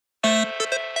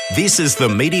This is the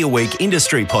Mediaweek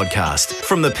Industry Podcast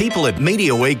from the people at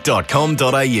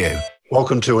mediaweek.com.au.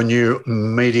 Welcome to a new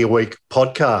Mediaweek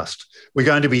podcast. We're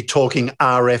going to be talking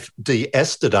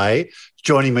RFDS today.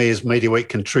 Joining me is Mediaweek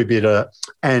contributor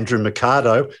Andrew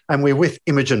Mercado, and we're with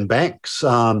Imogen Banks,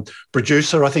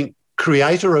 producer, I think,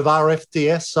 creator of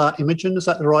RFDS. Imogen, is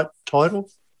that the right title?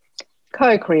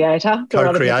 Co-creator.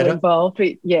 Co-creator. Involved.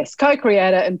 Yes,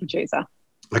 co-creator and producer.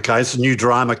 Okay, it's a new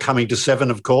drama coming to 7,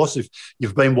 of course. If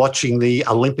you've been watching the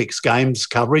Olympics Games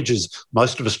coverage, as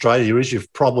most of Australia is,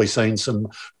 you've probably seen some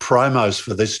promos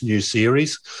for this new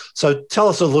series. So tell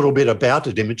us a little bit about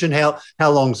it, Imogen. How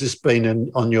long's this been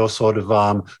on your sort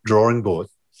of drawing board?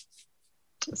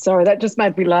 Sorry, that just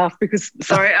made me laugh because,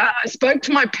 I spoke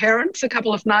to my parents a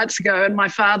couple of nights ago and my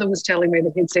father was telling me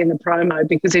that he'd seen the promo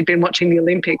because he'd been watching the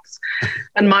Olympics.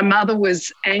 And my mother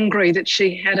was angry that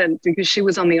she hadn't because she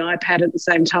was on the iPad at the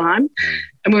same time.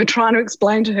 And we were trying to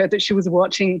explain to her that she was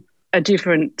watching a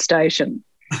different station.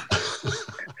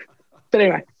 But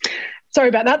anyway, sorry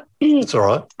about that. It's all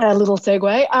right. A little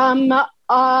segue.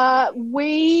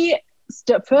 We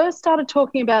first started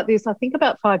talking about this, I think,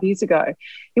 about 5 years ago.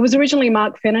 It was originally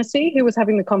Mark Fennessy who was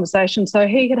having the conversation. So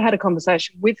he had a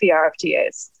conversation with the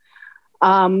RFDS.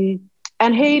 And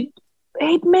he'd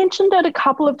mentioned it a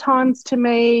couple of times to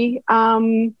me.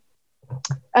 And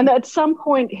at some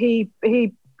point he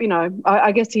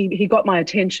I guess he got my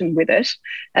attention with it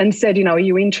and said, are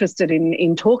you interested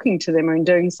in talking to them or in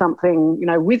doing something,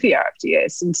 with the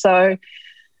RFDS? And so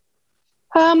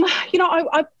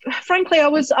frankly, I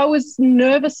was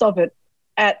nervous of it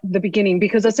at the beginning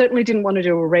because I certainly didn't want to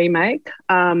do a remake.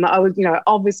 I was,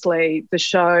 obviously the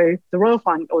show,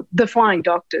 The Flying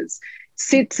Doctors,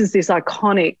 sits as this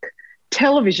iconic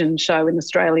television show in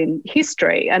Australian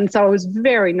history, and so I was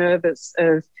very nervous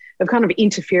of kind of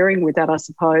interfering with that, I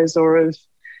suppose, or of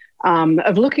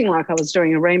looking like I was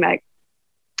doing a remake.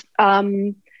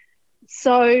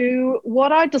 So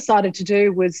what I decided to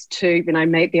do was to,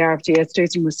 meet the RFDS, do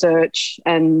some research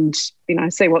and,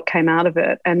 see what came out of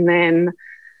it. And then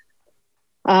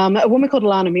a woman called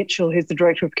Alana Mitchell, who's the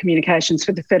Director of Communications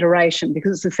for the Federation,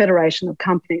 because it's the Federation of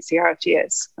companies, the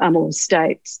RFDS, or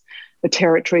states, the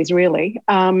territories really,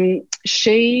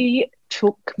 she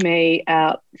took me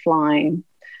out flying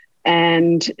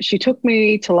and she took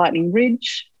me to Lightning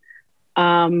Ridge,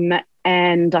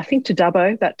 and I think to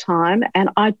Dubbo that time,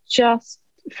 and I just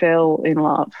fell in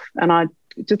love. And I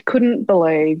just couldn't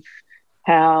believe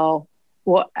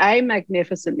what a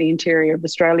magnificent the interior of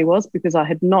Australia was, because I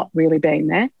had not really been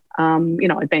there.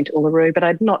 I'd been to Uluru, but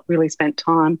I'd not really spent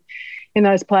time in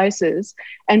those places,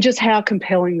 and just how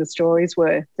compelling the stories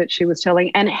were that she was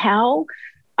telling, and how,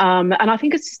 and I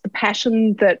think it's just the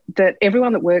passion that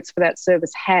everyone that works for that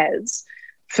service has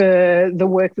for the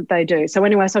work that they do. So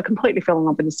anyway, so I completely fell in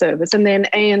love with the service. And then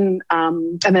and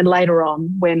then later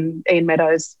on, when Ian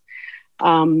Meadows,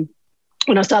 when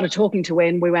I started talking to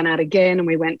Ian, we went out again and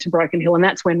we went to Broken Hill, and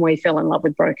that's when we fell in love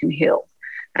with Broken Hill.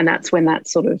 And that's when that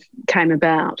sort of came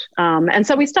about. And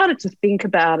so we started to think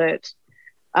about it,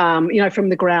 from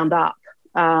the ground up,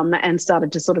 and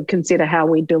started to sort of consider how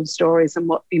we build stories and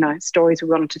what, stories we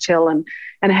wanted to tell, and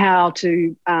how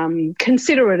to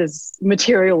consider it as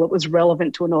material that was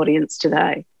relevant to an audience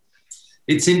today.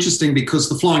 It's interesting because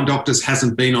The Flying Doctors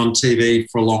hasn't been on TV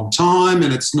for a long time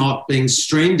and it's not being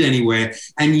streamed anywhere.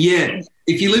 And yet,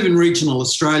 if you live in regional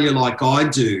Australia like I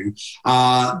do,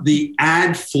 the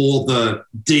ad for the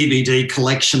DVD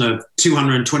collection of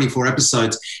 224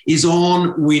 episodes is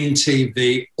on Win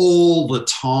TV all the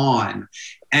time.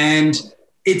 And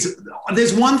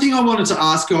there's one thing I wanted to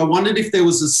ask you. I wondered if there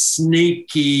was a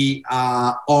sneaky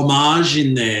homage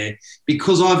in there,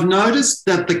 because I've noticed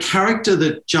that the character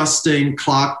that Justine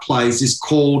Clarke plays is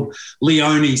called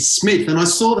Leonie Smith. And I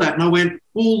saw that and I went,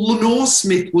 well, Lenore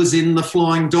Smith was in The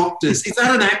Flying Doctors. Is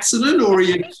that an accident, or are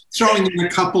you throwing in a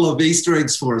couple of Easter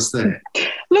eggs for us there?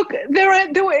 Look, there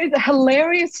were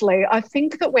hilariously, I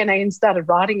think that when Ian started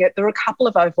writing it, there were a couple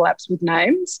of overlaps with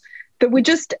names that were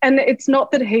just, and it's not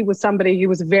that he was somebody who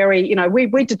was very,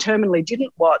 we determinedly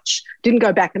didn't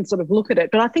go back and sort of look at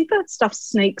it, but I think that stuff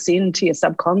sneaks into your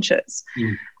subconscious.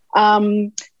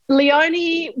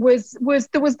 Leonie was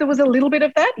there was a little bit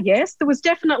of that, yes. There was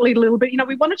definitely a little bit,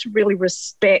 we wanted to really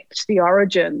respect the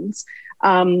origins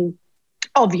of,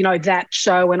 that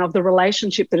show and of the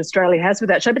relationship that Australia has with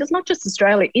that show. But it's not just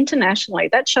Australia, internationally,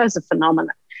 that show's a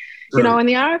phenomenon. Right. And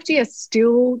the RFDS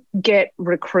still get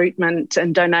recruitment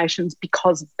and donations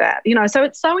because of that, so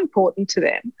it's so important to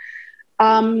them.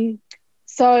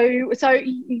 So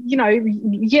you know,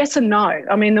 yes and no.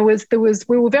 I mean, there was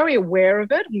we were very aware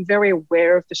of it and very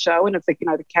aware of the show and of the, you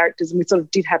know, the characters, and we sort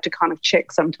of did have to kind of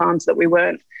check sometimes that we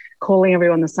weren't calling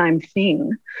everyone the same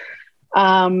thing,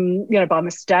 you know, by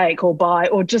mistake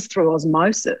or just through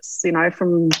osmosis, you know,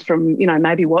 from you know,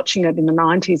 maybe watching it in the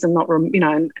 90s and not, you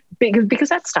know, because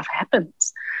that stuff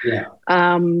happens. Yeah.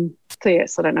 So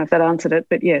yes, I don't know if that answered it,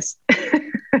 but yes.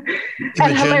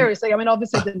 And hilariously, I mean,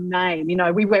 obviously the name, you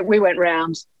know, we went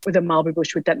round with a mulberry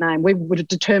bush with that name. We were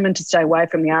determined to stay away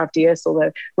from the RFDS or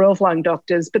the Royal Flying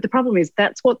Doctors, but the problem is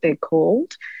that's what they're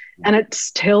called, and it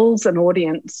tells an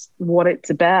audience what it's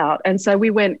about. And so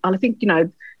we went, and I think, you know,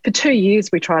 for 2 years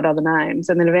we tried other names,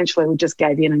 and then eventually we just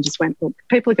gave in and just went, well,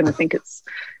 people are going to think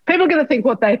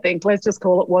what they think. Let's just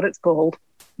call it what it's called.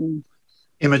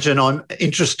 Imogen, I'm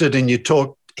interested in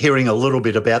hearing a little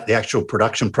bit about the actual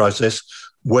production process,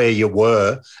 where you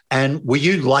were, and were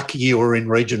you lucky you were in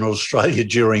regional Australia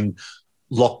during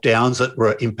lockdowns that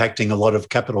were impacting a lot of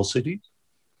capital cities?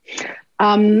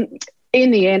 In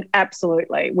the end,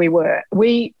 absolutely, we were.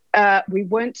 We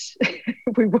weren't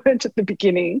we weren't at the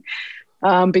beginning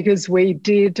because we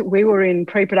were in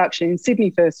pre-production in Sydney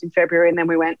first in February, and then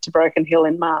we went to Broken Hill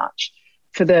in March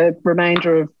for the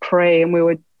remainder of pre,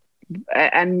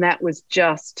 and that was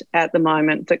just at the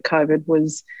moment that COVID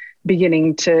was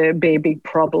beginning to be a big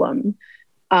problem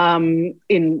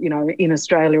in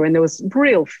Australia, and there was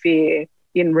real fear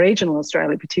in regional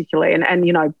Australia particularly, and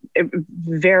you know,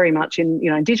 very much in, you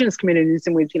know, Indigenous communities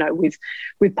and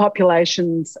with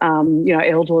populations, you know,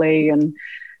 elderly and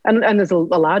there's a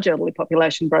large elderly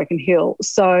population in Broken Hill.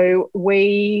 So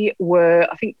we were,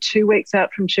 I think, 2 weeks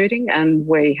out from shooting, and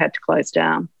we had to close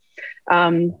down.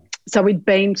 So we'd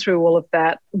been through all of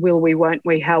that. Will we, won't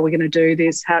we? How are we going to do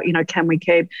this? How, you know, can we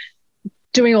keep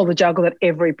doing all the juggle that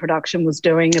every production was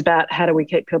doing about how do we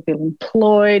keep people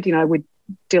employed? You know, we're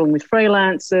dealing with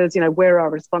freelancers, you know, where are our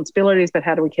responsibilities, but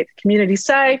how do we keep the community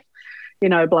safe? You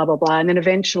know, blah, blah, blah. And then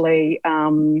eventually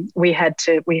we had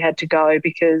to go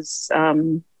because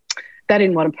they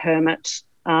didn't want a permit.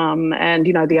 And,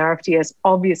 you know, the RFDS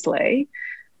obviously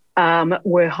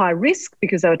were high risk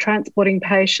because they were transporting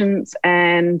patients,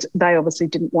 and they obviously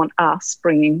didn't want us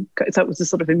bringing. So it was a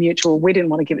sort of a mutual. We didn't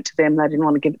want to give it to them; they didn't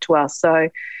want to give it to us. So,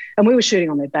 and we were shooting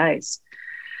on their base,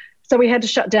 so we had to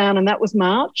shut down, and that was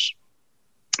March.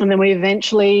 And then we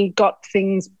eventually got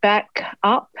things back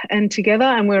up and together,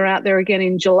 and we were out there again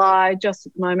in July, just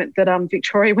at the moment that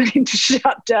Victoria went into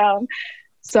shutdown.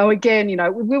 So again, you know,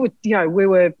 we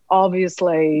were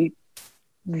obviously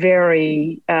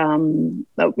very, you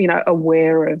know,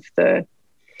 aware of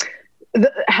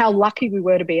how lucky we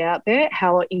were to be out there,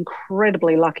 how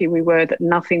incredibly lucky we were that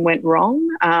nothing went wrong.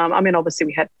 I mean, obviously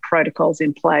we had protocols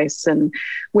in place, and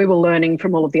we were learning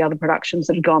from all of the other productions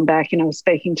that had gone back, you know,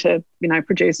 speaking to, you know,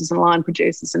 producers and line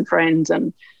producers and friends,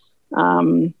 and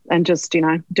just, you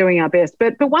know, doing our best.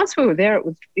 But once we were there,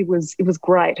 it was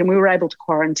great, and we were able to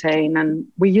quarantine, and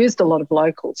we used a lot of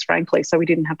locals, frankly, so we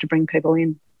didn't have to bring people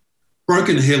in.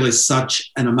 Broken Hill is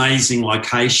such an amazing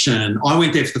location. I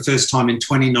went there for the first time in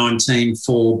 2019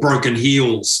 for Broken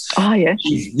Heels. Oh, yeah.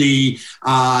 The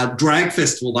drag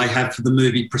festival they have for the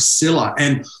movie Priscilla.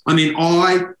 And, I mean,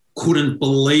 I couldn't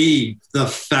believe the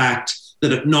fact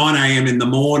that at 9 a.m. in the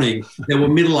morning there were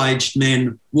middle-aged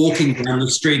men walking down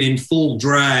the street in full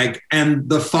drag, and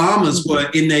the farmers were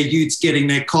in their utes getting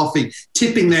their coffee,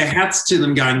 tipping their hats to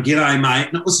them, going, "G'day, mate."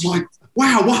 And it was like,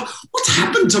 wow, what's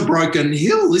happened to Broken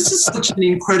Hill? This is such an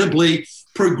incredibly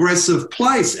progressive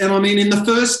place. And I mean, in the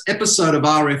first episode of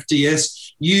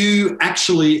RFDS, you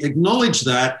actually acknowledge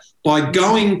that by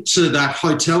going to that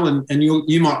hotel, and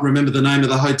you might remember the name of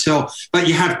the hotel, but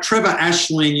you have Trevor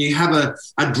Ashley and you have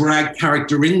a drag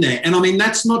character in there. And I mean,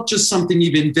 that's not just something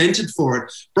you've invented for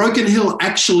it. Broken Hill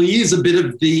actually is a bit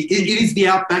of it is the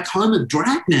outback home of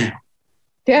drag now.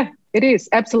 Yeah, it is,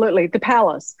 absolutely. The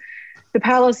Palace. The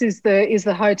Palace is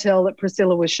the hotel that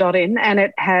Priscilla was shot in, and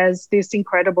it has this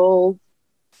incredible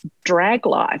drag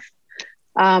life.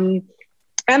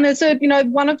 And there's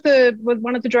one of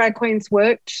the drag queens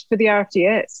worked for the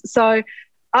RFDS. So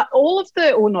not all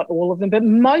of them, but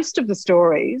most of the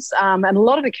stories and a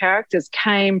lot of the characters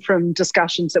came from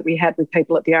discussions that we had with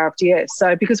people at the RFDS.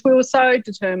 So because we were so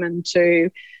determined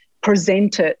to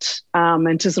present it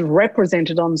and to sort of represent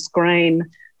it on screen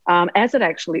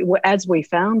as we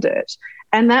found it.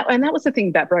 And that was the thing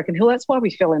about Broken Hill. That's why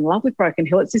we fell in love with Broken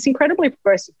Hill. It's this incredibly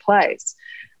progressive place.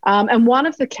 And one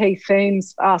of the key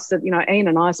themes for us that, you know, Ian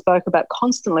and I spoke about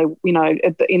constantly, you know,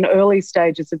 in early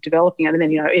stages of developing it, and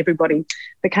then, you know, everybody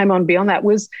that came on beyond that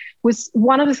was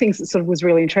one of the things that sort of was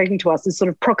really intriguing to us is sort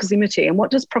of proximity. And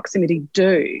what does proximity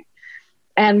do?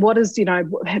 and what's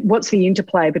the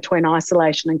interplay between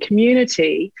isolation and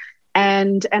community,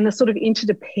 and the sort of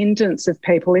interdependence of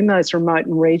people in those remote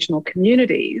and regional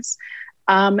communities.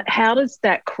 How does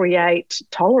that create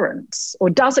tolerance, or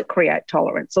does it create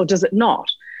tolerance, or does it not?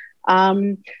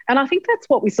 And I think that's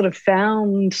what we sort of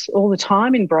found all the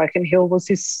time in Broken Hill, was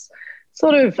this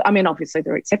sort of, I mean, obviously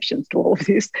there are exceptions to all of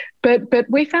this, but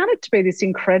we found it to be this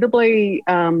incredibly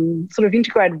sort of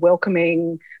integrated,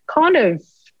 welcoming, kind of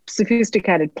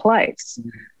sophisticated place.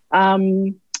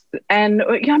 And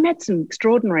I met some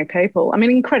extraordinary people. I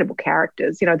mean, incredible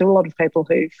characters. There were a lot of people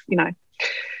who've,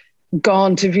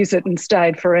 gone to visit and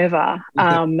stayed forever.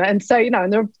 And so,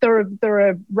 and there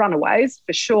are runaways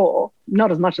for sure,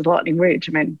 not as much as Lightning Ridge.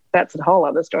 I mean, that's a whole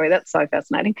other story. That's so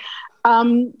fascinating.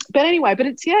 But anyway,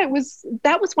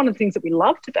 that was one of the things that we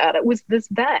loved about it, was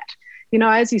that.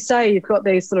 As you say, you've got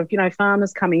these sort of,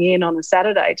 farmers coming in on a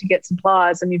Saturday to get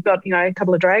supplies, and you've got, a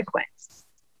couple of drag queens,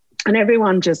 and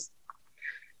everyone just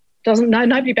doesn't know,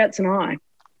 nobody bats an eye.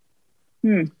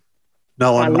 No,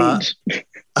 I'm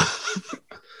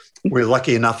we're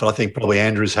lucky enough, and I think probably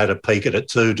Andrew's had a peek at it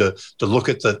too, to look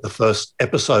at the first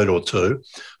episode or two.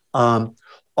 I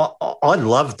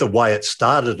loved the way it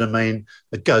started. I mean,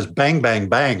 it goes bang, bang,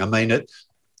 bang. I mean, it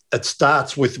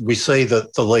starts with, we see the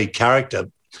lead character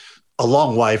a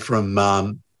long way from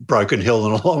Broken Hill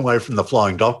and a long way from the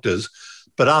Flying Doctors,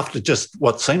 but after just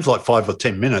what seems like 5 or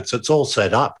 10 minutes, it's all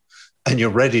set up and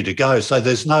you're ready to go. So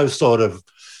there's no sort of,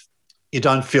 you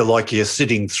don't feel like you're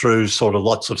sitting through sort of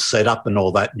lots of setup and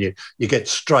all that, and you get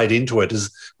straight into it.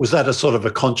 Was that a sort of a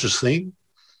conscious thing?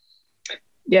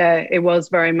 Yeah, it was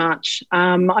very much.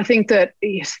 I think that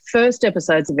first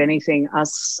episodes of anything are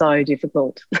so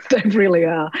difficult. They really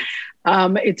are.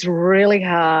 It's really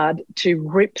hard to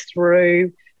rip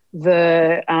through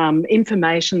the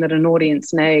information that an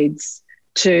audience needs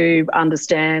to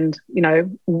understand,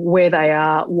 where they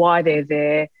are, why they're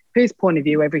there, whose point of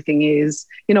view everything is,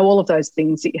 all of those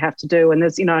things that you have to do. And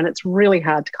there's, and it's really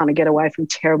hard to kind of get away from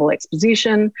terrible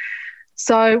exposition.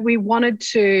 So we wanted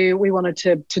to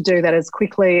do that as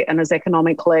quickly and as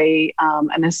economically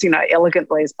and as,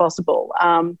 elegantly as possible.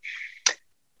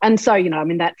 And so,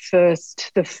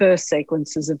 the first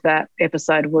sequences of that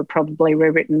episode were probably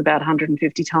rewritten about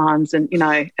 150 times, and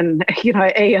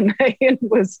Ian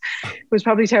was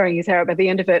probably tearing his hair out by the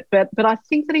end of it. But I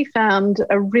think that he found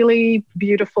a really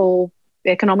beautiful,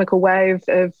 economical way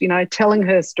of telling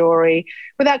her story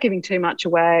without giving too much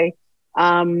away,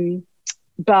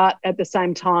 but at the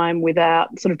same time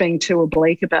without sort of being too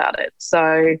oblique about it.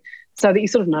 So that you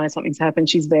sort of know something's happened,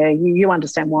 she's there, you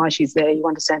understand why she's there, you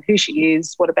understand who she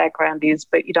is, what her background is,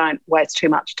 but you don't waste too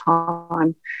much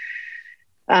time,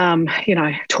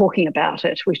 talking about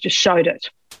it. We just showed it.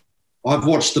 I've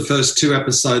watched the first 2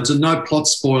 episodes, and no plot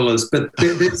spoilers, but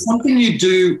there's something you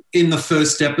do in the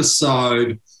first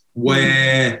episode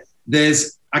where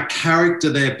there's a character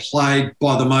there played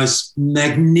by the most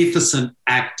magnificent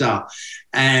actor,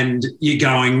 and you're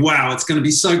going, wow, it's going to be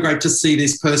so great to see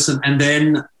this person, and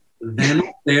then they're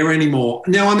not there anymore.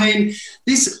 Now, I mean,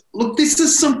 this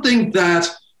is something that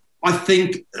I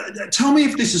think, tell me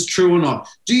if this is true or not.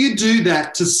 Do you do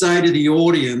that to say to the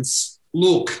audience,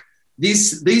 look,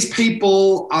 these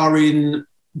people are in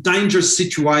dangerous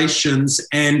situations,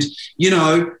 and,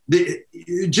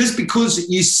 just because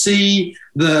you see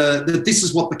that this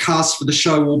is what the cast for the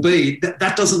show will be,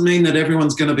 that doesn't mean that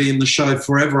everyone's going to be in the show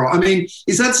forever. I mean,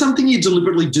 is that something you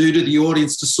deliberately do to the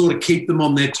audience to sort of keep them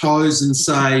on their toes and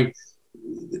say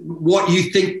what you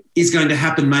think is going to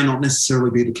happen may not necessarily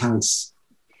be the case?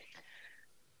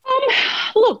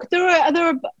 Look, there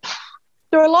are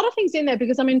a lot of things in there,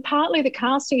 because, I mean, partly the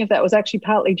casting of that was actually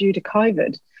partly due to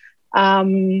COVID.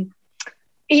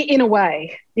 In a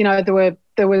way,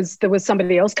 there was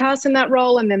somebody else cast in that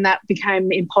role, and then that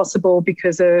became impossible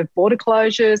because of border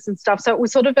closures and stuff. So it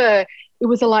was sort of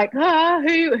who's amazing,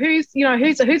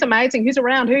 who's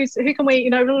around, who can we,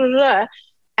 blah, blah, blah.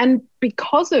 And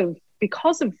because of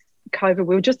COVID,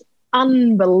 we were just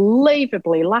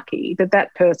unbelievably lucky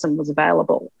that person was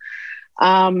available.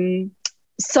 So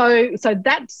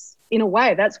that's, in a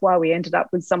way, that's why we ended up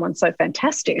with someone so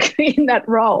fantastic in that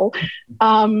role.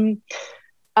 So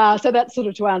that's sort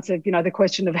of to answer, the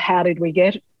question of how did we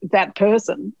get that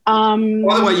person. By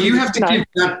the way, you have to give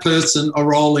that person a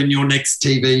role in your next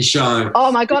TV show.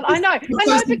 Oh, my God, I know.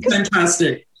 Because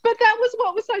fantastic. But that was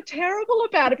what was so terrible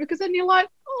about it, because then you're like,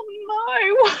 oh,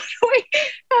 no,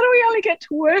 how do we only get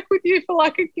to work with you for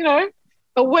like,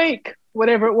 a week?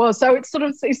 Whatever it was. So it's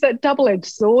that double-edged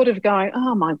sword of going,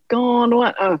 oh, my God,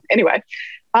 what? Oh, anyway,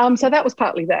 so that was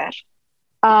partly that.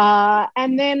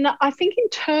 And then I think in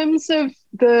terms of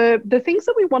the things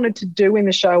that we wanted to do in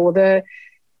the show were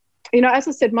as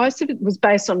I said, most of it was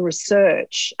based on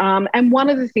research. And one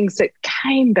of the things that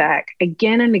came back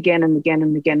again and again and again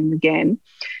and again and again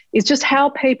is just how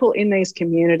people in these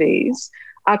communities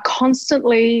are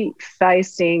constantly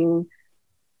facing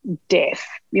death,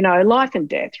 life and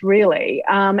death, really,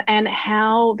 and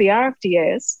how the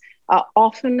RFDS are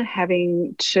often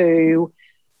having to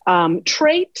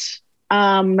treat,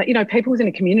 people within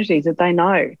a community that they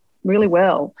know really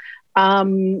well,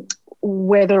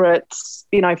 whether it's,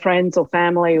 friends or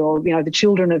family or, the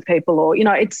children of people or,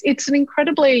 it's an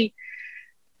incredibly,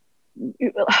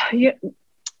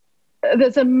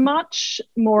 there's a much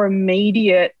more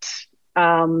immediate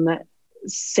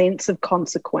sense of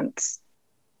consequence,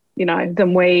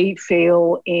 than we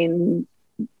feel in,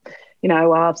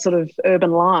 our sort of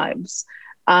urban lives.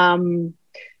 Your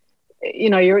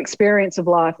experience of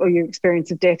life or your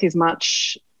experience of death is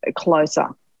much closer.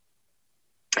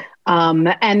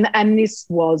 And this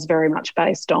was very much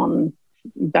based on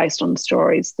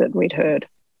stories that we'd heard,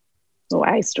 or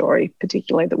a story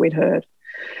particularly that we'd heard.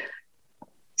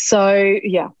 So,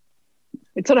 yeah,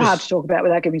 it's sort of hard to talk about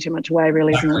without giving too much away,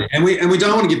 really, isn't it? And we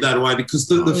don't want to give that away because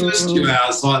the first 2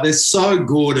 hours, they're so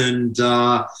good, and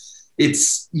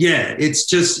it's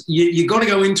just you got to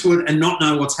go into it and not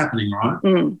know what's happening,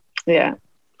 right? Yeah.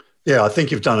 Yeah, I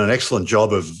think you've done an excellent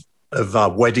job of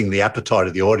whetting the appetite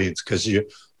of the audience because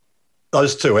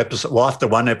those 2 episodes, well, after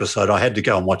one episode, I had to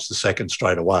go and watch the second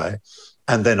straight away.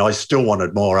 And then I still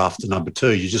wanted more after number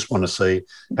 2. You just want to see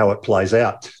how it plays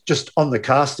out. Just on the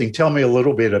casting, tell me a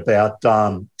little bit about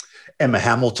Emma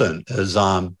Hamilton as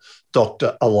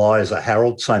Dr. Eliza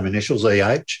Harold, same initials,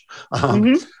 E.H.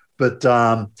 But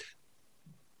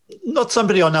not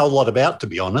somebody I know a lot about, to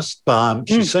be honest.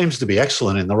 She seems to be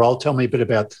excellent in the role. Tell me a bit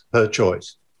about her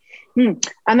choice. And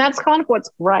that's kind of what's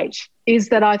great is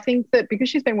that I think that because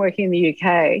she's been working in the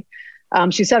UK,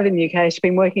 she started in the UK, she's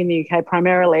been working in the UK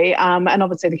primarily, and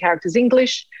obviously the character's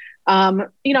English, and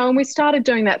we started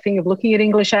doing that thing of looking at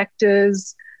English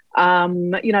actors,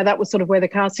 that was sort of where the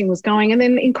casting was going. And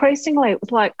then increasingly it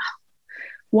was like,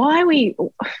 why?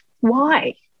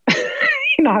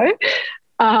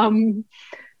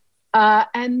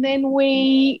 And then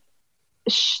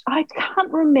I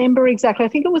can't remember exactly, I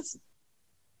think it was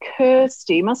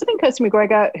Kirsty, must have been Kirsty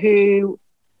McGregor, who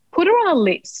put her on a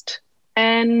list,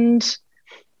 and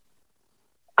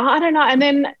I don't know. And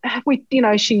then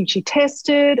she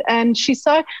tested, and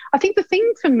I think the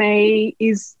thing for me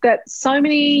is that so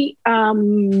many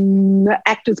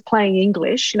actors playing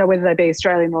English, whether they be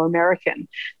Australian or American,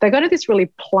 they go to this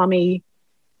really plummy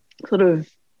sort of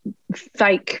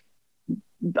fake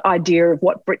idea of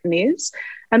what Britain is.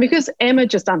 And because Emma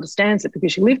just understands it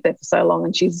because she lived there for so long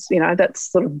and she's,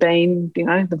 that's sort of been,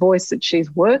 the voice that she's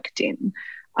worked in,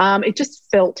 it just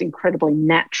felt incredibly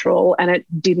natural, and it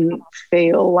didn't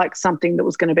feel like something that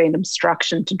was going to be an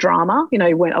obstruction to drama.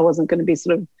 I wasn't going to be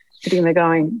sort of sitting there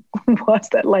going, why is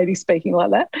that lady speaking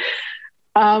like that?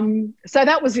 So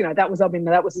that was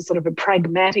a sort of a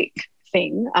pragmatic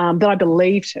thing that I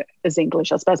believed her as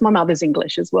English, I suppose. My mother's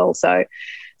English as well, so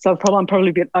I'm probably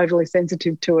a bit overly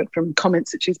sensitive to it from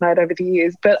comments that she's made over the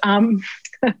years. But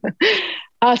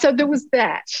so there was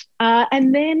that.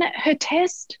 And then her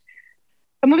test,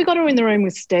 and when we got her in the room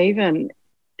with Stephen,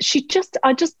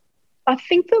 I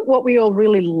think that what we all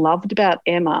really loved about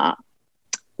Emma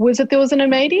was that there was an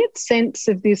immediate sense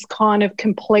of this kind of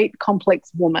complete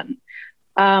complex woman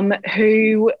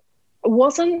who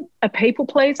wasn't a people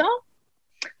pleaser,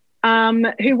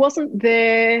 who wasn't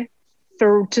there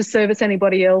to service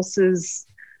anybody else's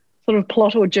sort of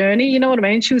plot or journey, you know what I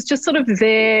mean? She was just sort of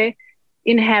there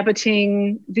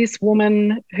inhabiting this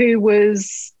woman who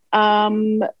was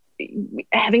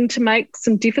having to make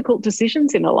some difficult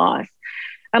decisions in her life.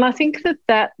 And I think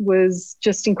that was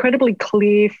just incredibly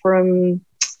clear from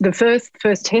the first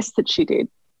test that she did.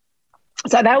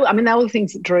 So that were the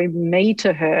things that drew me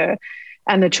to her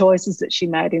and the choices that she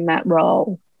made in that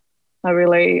role.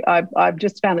 I've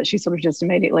just found that she sort of just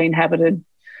immediately inhabited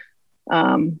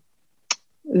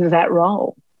that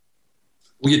role.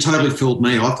 Well, you totally fooled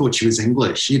me. I thought she was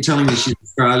English. You're telling me she's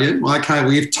Australian? Okay,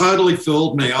 well, you've totally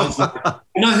fooled me. I was like,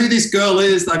 you know who this girl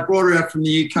is? They brought her out from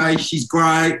the UK. She's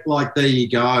great. Like, there you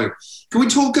go. Can we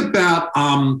talk about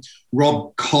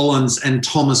Rob Collins and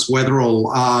Thomas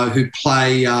Weatherall, who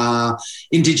play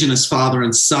Indigenous father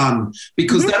and son?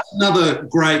 Because that's another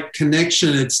great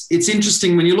connection. It's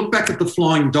interesting when you look back at the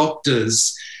Flying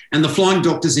Doctors, and the Flying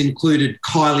Doctors included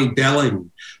Kylie Belling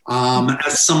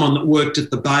as someone that worked at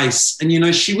the base. And,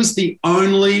 she was the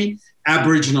only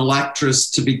Aboriginal actress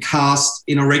to be cast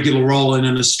in a regular role in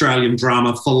an Australian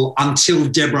drama until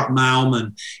Deborah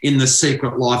Mailman in The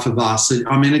Secret Life of Us.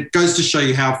 I mean, it goes to show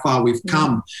you how far we've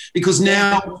come, because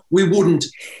now we wouldn't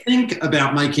think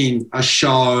about making a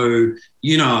show,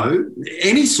 you know,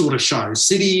 any sort of show,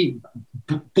 city,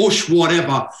 bush,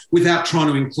 whatever, without trying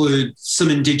to include some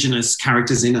Indigenous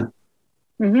characters in it.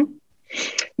 Mm-hmm.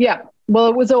 Yeah. Well,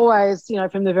 it was always, you know,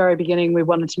 from the very beginning, we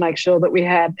wanted to make sure that we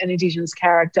had an Indigenous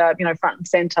character, you know, front and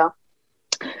centre.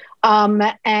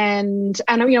 And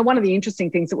you know, one of the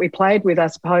interesting things that we played with, I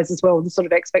suppose, as well, the sort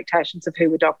of expectations of who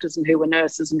were doctors and who were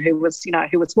nurses and who was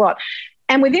what.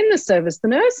 And within the service, the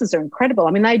nurses are incredible.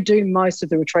 I mean, they do most of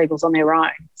the retrievals on their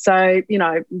own. So, you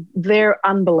know, they're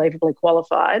unbelievably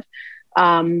qualified.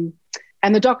 And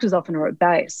the doctors often are at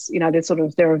base. You know,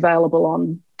 they're available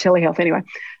on telehealth anyway.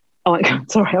 Oh,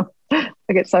 sorry, I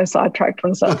get so sidetracked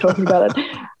when I start talking about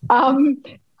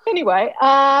it. Anyway,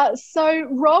 so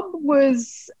Rob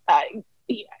was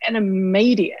an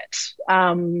immediate,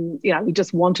 you know, we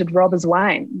just wanted Rob as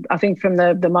Wayne, I think from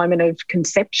the moment of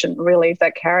conception, really, of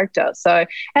that character. So,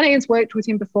 and Ian's worked with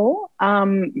him before,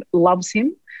 loves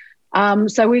him.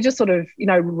 So we just sort of, you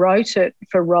know, wrote it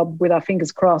for Rob with our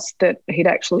fingers crossed that he'd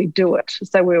actually do it.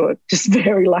 So we were just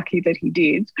very lucky that he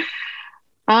did.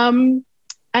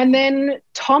 And then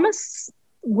Thomas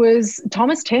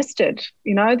tested.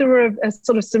 You know, there were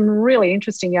sort of some really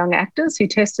interesting young actors who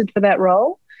tested for that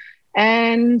role,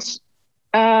 and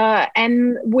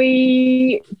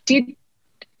we did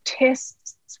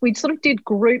tests. We sort of did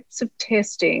groups of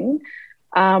testing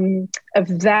of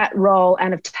that role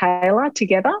and of Taylor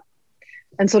together,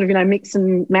 and sort of, you know, mix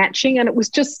and matching. And it was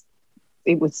just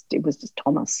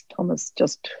Thomas. Thomas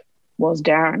just was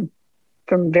Darren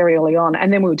from very early on.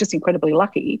 And then we were just incredibly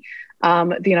lucky,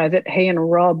 you know, that he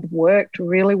and Rob worked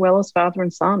really well as father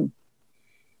and son.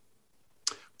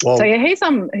 Well, so, yeah, I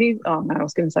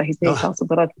was going to say he's Newcastle,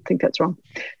 but I think that's wrong.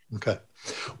 Okay.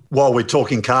 While we're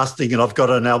talking casting, and I've got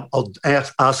to now, I'll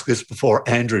ask this before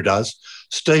Andrew does,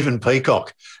 Stephen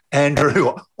Peacock.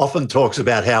 Andrew often talks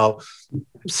about how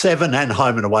Seven and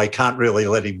Home and Away can't really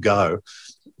let him go.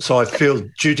 So I feel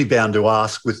duty-bound to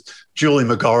ask, with Julie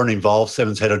McGorran involved,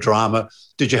 Seven's head of drama,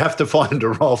 did you have to find a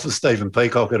role for Stephen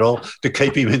Peacock at all to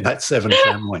keep him in that Seven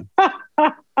family?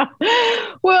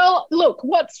 Well, look,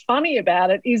 what's funny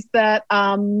about it is that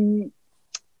when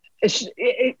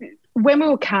we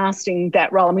were casting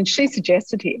that role, I mean, she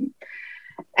suggested him.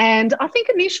 And I think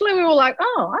initially we were like,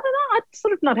 oh, I don't know, it's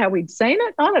sort of not how we'd seen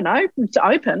it. I don't know, it's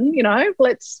open, you know,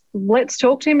 let's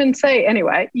talk to him and see.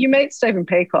 Anyway, you meet Stephen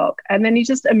Peacock and then you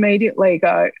just immediately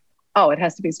go, oh, it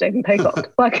has to be Stephen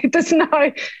Peacock. Like there's no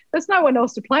one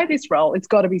else to play this role. It's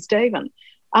got to be Stephen.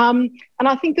 And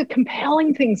I think the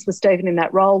compelling things for Stephen in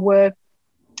that role were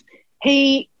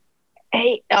he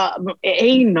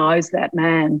knows that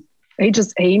man.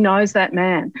 He knows that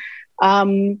man.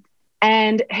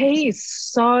 And he is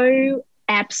so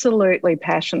absolutely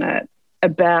passionate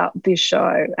about this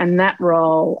show and that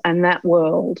role and that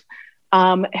world.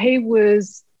 He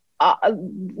was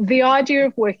the idea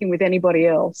of working with anybody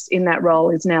else in that role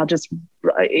is now just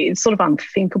it's sort of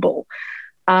unthinkable.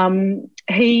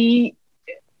 He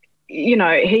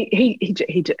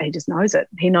just knows it.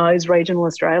 He knows regional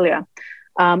Australia.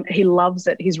 He loves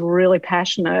it. He's really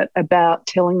passionate about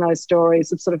telling those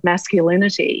stories of sort of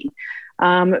masculinity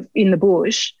in the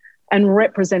bush and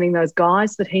representing those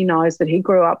guys that he knows, that he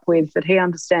grew up with, that he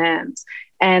understands,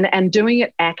 and doing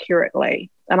it accurately.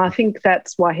 And I think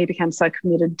that's why he became so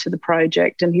committed to the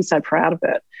project and he's so proud of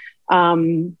it.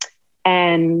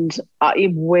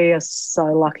 We're so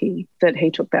lucky that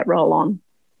he took that role on.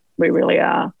 We really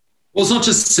are. Well, it's not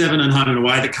just Seven and Home and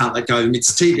Away that can't let go of him.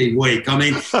 It's TV Week. I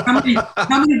mean,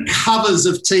 how many covers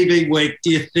of TV Week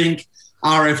do you think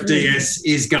RFDS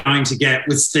is going to get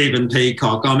with Stephen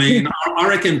Peacock? I mean, I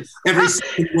reckon every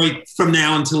second week from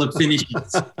now until it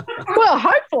finishes. Well,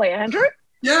 hopefully, Andrew.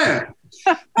 Yeah.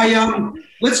 Hey,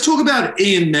 let's talk about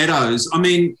Ian Meadows. I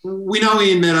mean, we know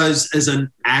Ian Meadows as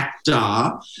an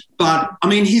actor, but, I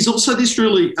mean, he's also this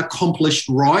really accomplished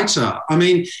writer. I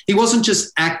mean, he wasn't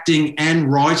just acting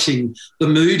and writing The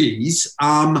Moodies,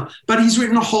 but he's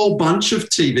written a whole bunch of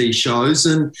TV shows.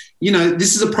 And, you know,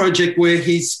 this is a project where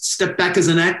he's stepped back as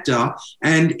an actor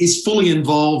and is fully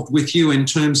involved with you in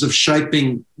terms of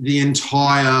shaping the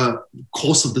entire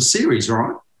course of the series,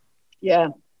 right? Yeah.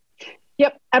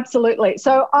 Yep, absolutely.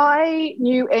 So I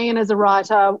knew Ian as a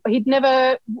writer. He'd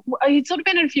sort of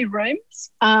been in a few rooms.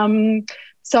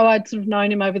 So I'd sort of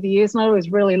known him over the years and I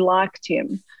always really liked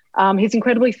him. He's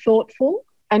incredibly thoughtful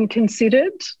and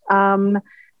considered. And,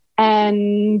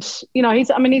 you know, he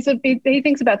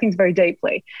thinks about things very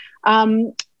deeply.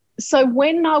 So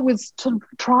when I was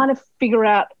trying to figure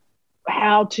out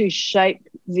how to shape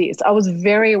this, I was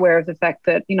very aware of the fact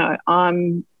that,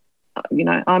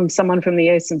 I'm someone from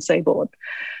the Eastern Seaboard.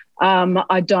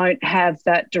 I don't have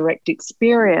that direct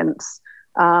experience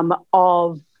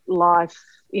of life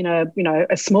in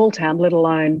a small town, let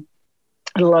alone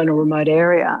a remote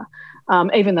area.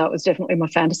 Even though it was definitely my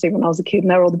fantasy when I was a kid,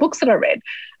 and they were all the books that I read.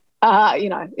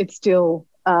 It still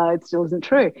isn't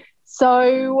true.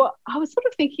 So I was sort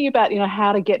of thinking about,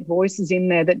 how to get voices in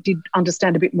there that did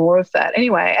understand a bit more of that.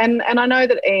 Anyway, and I know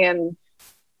that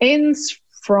Ian's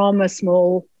from a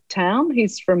small town.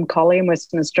 He's from Collie in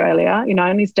Western Australia,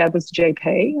 and his dad was a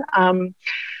GP.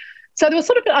 So there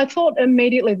was I thought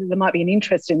immediately that there might be an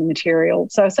interest in the material.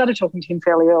 So I started talking to him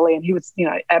fairly early, and he was,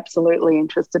 absolutely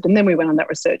interested. And then we went on that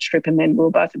research trip, and then we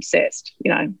were both obsessed,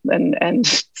 and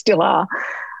still are.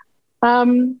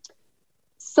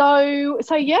 So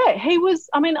yeah, he was,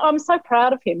 I'm so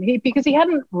proud of him because he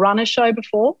hadn't run a show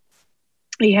before.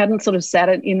 He hadn't sort of sat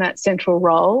in that central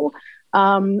role.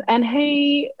 And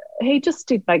he just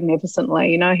did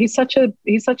magnificently. He's such a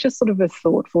sort of a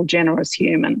thoughtful, generous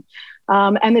human.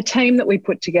 And the team that we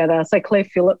put together, so Claire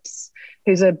Phillips,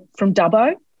 who's from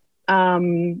Dubbo.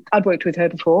 I'd worked with her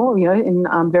before,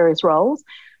 in various roles.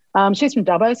 She's from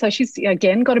Dubbo, so she's,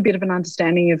 again, got a bit of an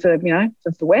understanding of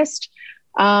the West.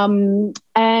 And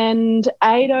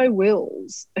Ado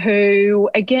Wills, who,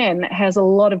 again, has a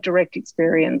lot of direct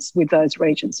experience with those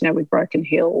regions, with Broken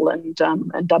Hill, and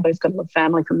Dubbo's got a lot of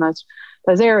family from those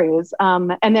areas.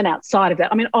 And then outside of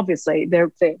that, obviously,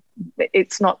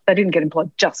 it's not, they didn't get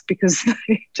employed just because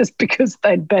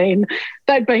they'd been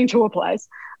to a place.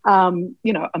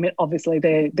 Obviously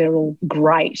they're all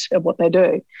great at what they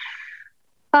do.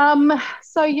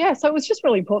 So it was just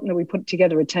really important that we put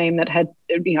together a team that had,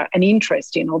 an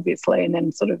interest in, obviously, and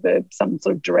then sort of some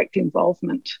sort of direct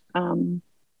involvement and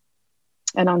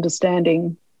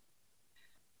understanding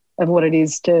of what it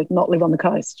is to not live on the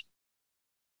coast.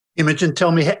 Imogen,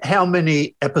 tell me, how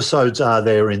many episodes are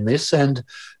there in this, and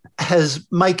has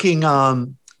making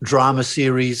drama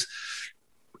series,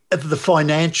 the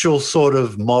financial sort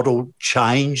of model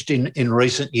changed in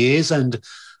recent years, and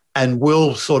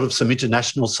will sort of some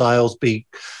international sales be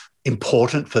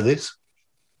important for this?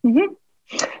 Mm-hmm.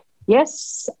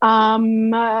 Yes.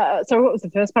 So what was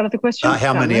the first part of the question?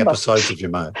 How many episodes have you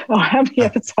made? How many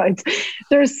episodes?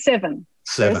 There are 7.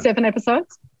 There are 7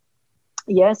 episodes.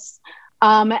 Yes.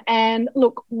 And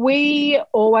look, we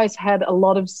always had a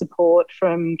lot of support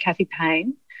from Kathy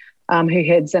Payne, who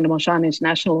heads Endemol Shine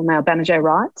International and now Banijay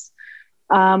Rights.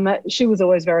 She was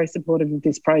always very supportive of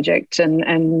this project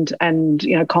and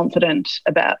confident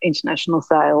about international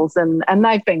sales, and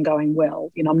they've been going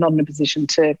well. I'm not in a position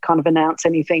to kind of announce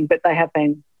anything, but they have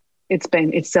been.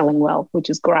 It's selling well, which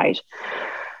is great.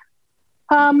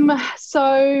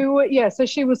 So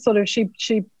she was sort of she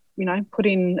put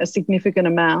in a significant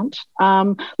amount.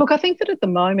 Look, I think that at the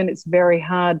moment it's very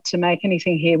hard to make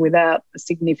anything here without a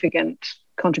significant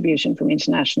contribution from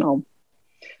international.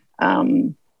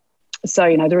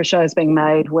 So, there are shows being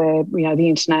made where, the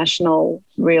international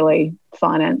really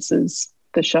finances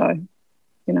the show,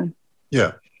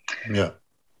 Yeah.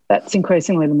 That's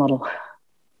increasingly the model.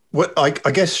 Well, I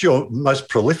guess your most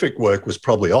prolific work was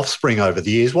probably Offspring over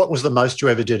the years. What was the most you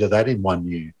ever did of that in one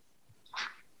year?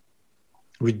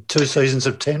 With 2 seasons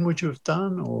of 10 would you have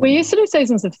done? Or? We used to do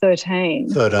seasons of 13.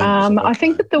 13. Okay. I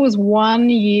think that there was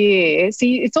 1 year.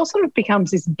 See, it all sort of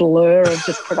becomes this blur of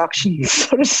just production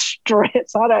sort of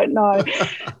stress. I don't know.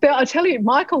 But I tell you,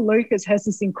 Michael Lucas has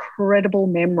this incredible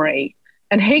memory,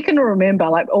 and he can remember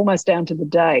almost down to the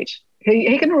date.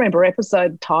 He can remember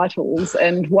episode titles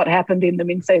and what happened in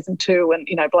them in season 2 and,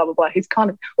 blah, blah, blah. He's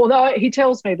kind of, although he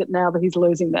tells me that now that he's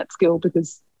losing that skill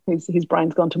because his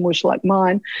brain's gone to mush like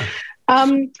mine.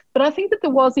 But I think that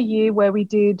there was a year where we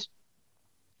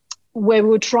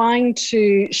were trying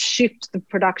to shift the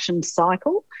production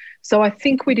cycle. So I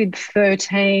think we did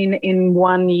 13 in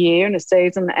 1 year in a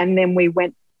season, and then we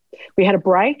had a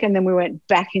break, and then we went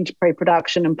back into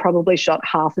pre-production and probably shot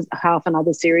half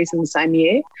another series in the same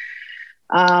year.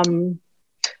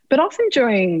 But often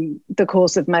during the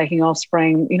course of making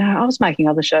Offspring, I was making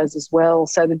other shows as well.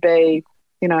 So there'd be,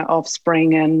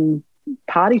 Offspring and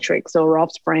Party Tricks, or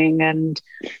Offspring and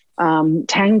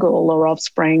Tangle, or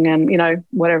Offspring and,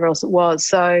 whatever else it was.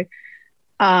 So,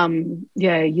 I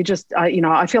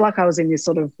feel like I was in this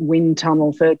sort of wind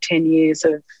tunnel for 10 years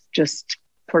of just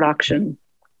production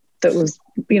that was,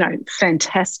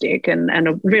 fantastic and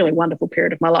a really wonderful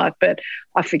period of my life, but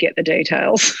I forget the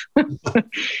details.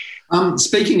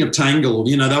 Speaking of Tangled,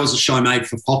 that was a show made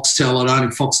for Foxtel. I don't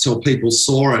think Foxtel people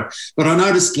saw it, but I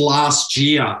noticed last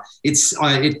year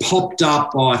it popped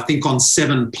up, I think, on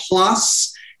 7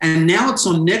 Plus, and now it's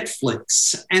on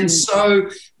Netflix. And so,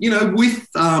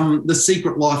 with The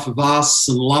Secret Life of Us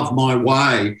and Love My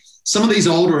Way, some of these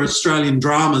older Australian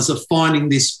dramas are finding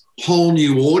this whole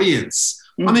new audience.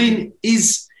 I mean,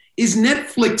 is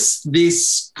Netflix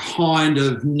this kind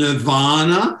of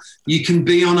nirvana? You can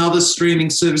be on other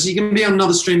streaming services. You can be on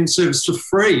another streaming service for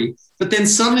free, but then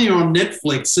suddenly you're on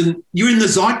Netflix and you're in the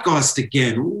zeitgeist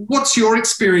again. What's your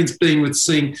experience been with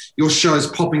seeing your shows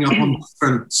popping up on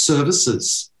different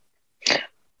services?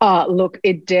 Look,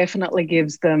 it definitely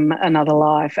gives them another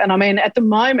life. And I mean, at the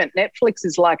moment, Netflix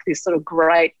is like this sort of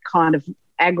great kind of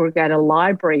aggregator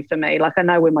library for me. Like, I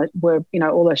know where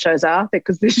all those shows are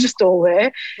because they're just all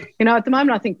there. At the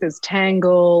moment, I think there's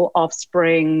Tangle,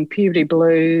 Offspring, Puberty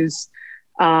Blues,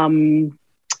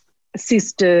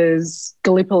 Sisters,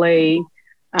 Gallipoli.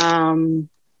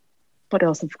 What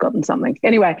else? I've forgotten something.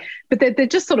 Anyway, but they're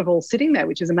just sort of all sitting there,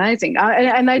 which is amazing.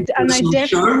 And they definitely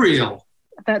showreel.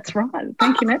 That's right.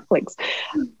 Thank you, Netflix.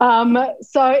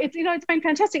 So it's been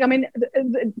fantastic. I mean,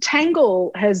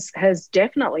 Tangle has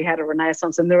definitely had a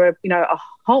renaissance, and there are a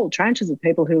whole tranches of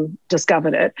people who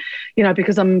discovered it.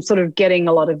 Because I'm sort of getting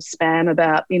a lot of spam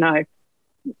about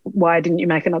why didn't you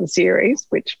make another series?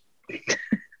 Which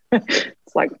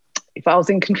it's like, if I was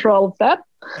in control of that,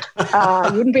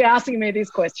 you wouldn't be asking me this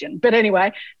question. But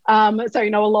anyway, so, a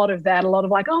lot of that, a lot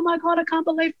of like, oh, my God, I can't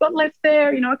believe what left there.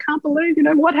 I can't believe,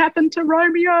 what happened to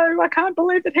Romeo. I can't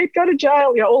believe that he'd go to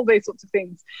jail, all these sorts of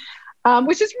things,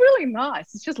 which is really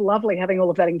nice. It's just lovely having all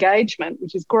of that engagement,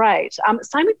 which is great.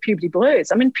 Same with Puberty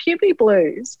Blues. I mean, Puberty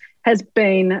Blues has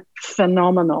been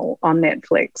phenomenal on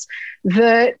Netflix.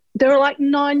 There are like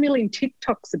 9 million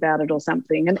TikToks about it or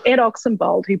something. And Ed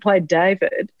Oxenbould, who played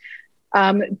David,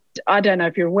 I don't know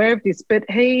if you're aware of this, but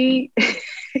he...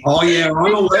 Oh, yeah,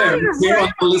 I'm aware. Here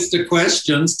on the list of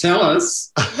questions. Tell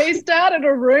us. He started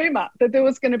a rumour that there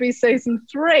was going to be season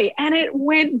 3, and it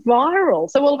went viral.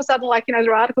 So all of a sudden, like,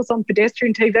 there are articles on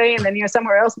pedestrian TV, and then,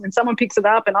 somewhere else, and then someone picks it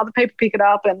up and other people pick it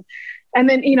up, and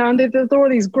then, and there's all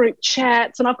these group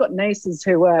chats, and I've got nieces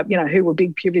who were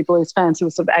big Puberty Blues fans who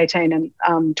were sort of 18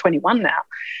 and 21 now.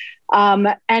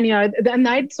 And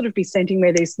they'd sort of be sending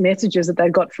me these messages that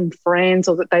they'd got from friends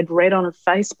or that they'd read on a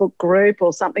Facebook group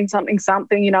or something,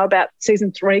 about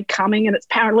season 3 coming, and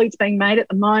apparently it's being made at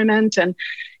the moment, and,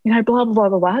 blah, blah, blah,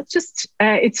 blah, blah.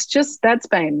 It's just that's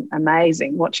been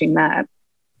amazing watching that.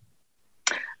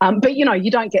 But,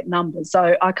 you don't get numbers,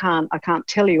 so I can't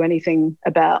tell you anything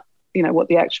about, what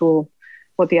the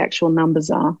actual numbers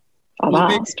are. I've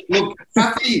asked. Look,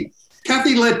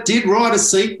 Kathy Lett did write a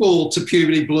sequel to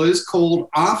Puberty Blues called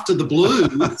After the Blues.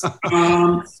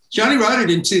 She only wrote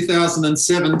it in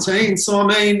 2017. So, I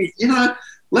mean,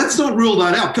 let's not rule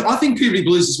that out. I think Puberty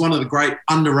Blues is one of the great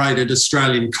underrated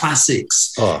Australian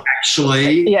classics,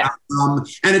 actually. Yeah. And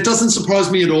it doesn't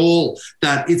surprise me at all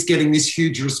that it's getting this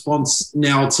huge response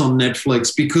now it's on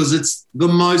Netflix because it's the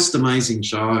most amazing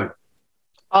show.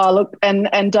 Oh, look, and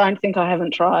don't think I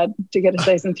haven't tried to get a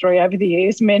season 3 over the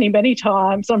years many, many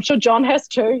times. I'm sure John has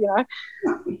too,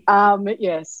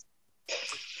 Yes.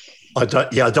 I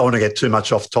don't want to get too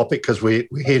much off topic because we're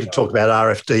here to talk about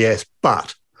RFDS,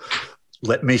 but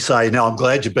let me say now I'm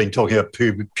glad you've been talking about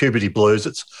Puberty Blues.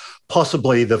 It's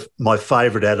possibly my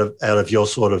favourite out of your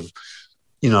sort of,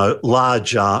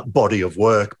 large body of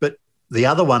work. But the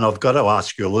other one I've got to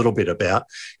ask you a little bit about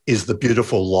is The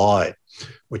Beautiful Lie,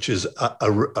 which is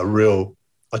a real,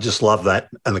 I just love that.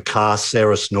 And the cast,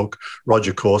 Sarah Snook,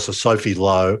 Roger Corser, Sophie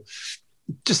Lowe.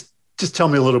 Just tell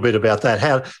me a little bit about that.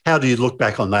 How do you look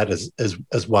back on that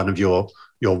as one of your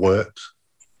works?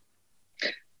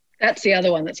 That's the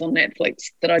other one that's on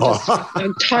Netflix that I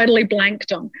totally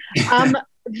blanked on.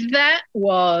 That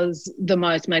was the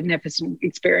most magnificent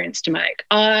experience to make.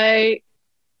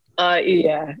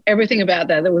 Everything about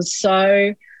that was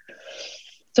so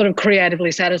sort of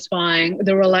creatively satisfying.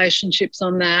 The relationships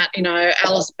on that,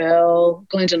 Alice Bell,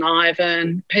 Glyndon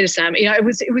Ivan, Peter Sam, it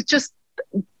was just,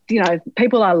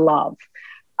 people I love.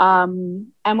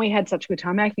 And we had such a good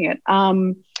time making it.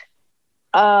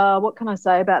 What can I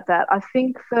say about that? I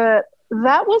think that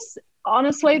was,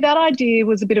 honestly, that idea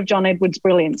was a bit of John Edwards'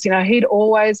 brilliance. He'd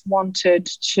always wanted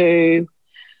to,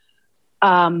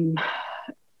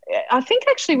 I think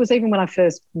actually it was even when I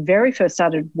very first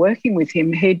started working with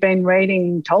him, he'd been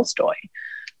reading Tolstoy.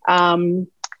 And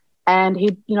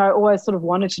he'd, always sort of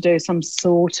wanted to do some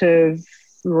sort of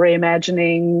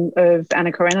reimagining of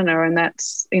Anna Karenina, and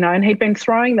that's, and he'd been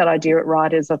throwing that idea at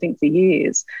writers, I think, for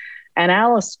years. And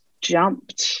Alice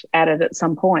jumped at it at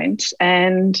some point,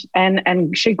 and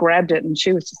she grabbed it, and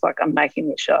she was just like, "I'm making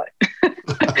this show,"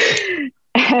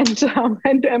 and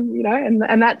you know,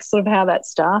 and that's sort of how that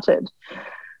started.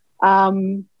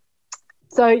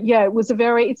 So yeah, it was a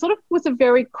very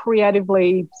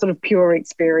creatively sort of pure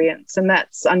experience, and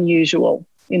that's unusual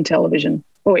in television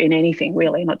or in anything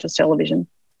really, not just television.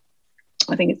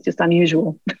 I think it's just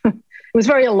unusual. It was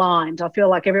very aligned. I feel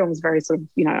like everyone was very sort of,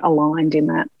 you know, aligned in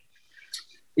that.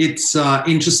 It's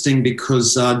interesting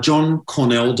because John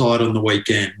Cornell died on the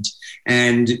weekend.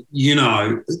 And, you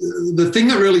know, the thing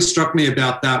that really struck me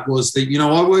about that was that, you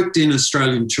know, I worked in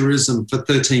Australian tourism for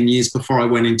 13 years before I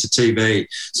went into TV.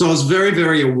 So I was very,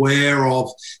 very aware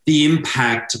of the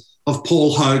impact of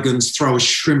Paul Hogan's Throw a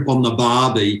Shrimp on the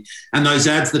Barbie and those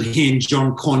ads that he and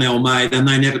John Cornell made, and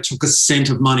they never took a cent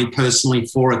of money personally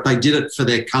for it. They did it for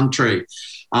their country.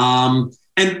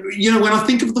 And, you know, when I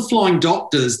think of the Flying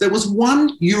Doctors, there was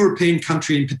one European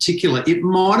country in particular. It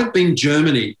might have been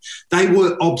Germany. They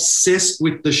were obsessed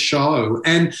with the show.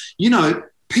 And, you know,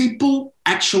 people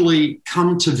actually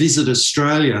come to visit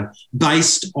Australia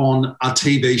based on a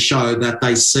TV show that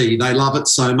they see. They love it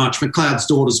so much. McLeod's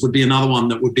Daughters would be another one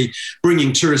that would be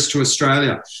bringing tourists to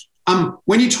Australia.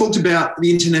 When you talked about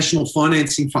the international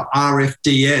financing for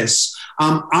RFDS,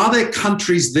 are there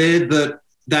countries there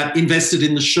that invested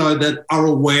in the show that are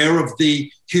aware of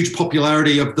the huge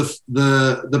popularity of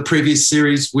the previous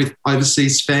series with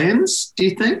overseas fans, do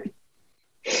you think?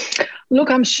 Look,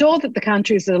 I'm sure that the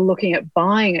countries that are looking at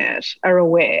buying it are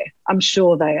aware. I'm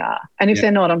sure they are. And if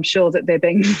they're not, I'm sure that they're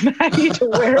being made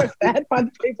aware of that by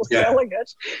the people selling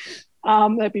it.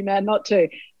 They'd be mad not to.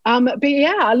 But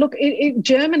yeah, look,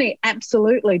 Germany,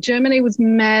 absolutely. Germany was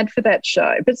mad for that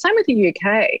show, but same with the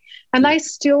UK. And they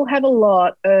still have a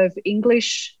lot of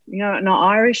English, you know, and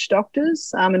Irish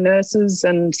doctors and nurses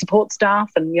and support staff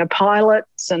and, you know,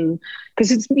 pilots. And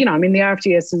because it's, you know, I mean, the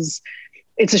RFDS is,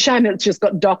 it's a shame that it's just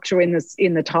got doctor in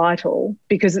the title,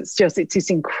 because it's this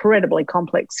incredibly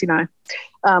complex, you know,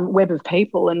 web of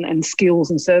people and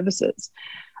skills and services.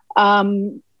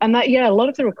 And that, yeah, a lot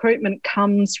of the recruitment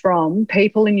comes from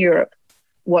people in Europe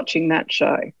watching that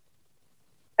show.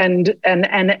 And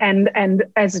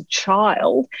as a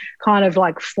child, kind of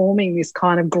like forming this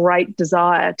kind of great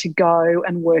desire to go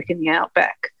and work in the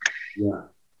outback. Yeah.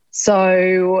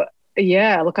 So,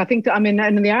 yeah, look, I think, and the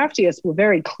RFDS were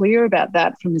very clear about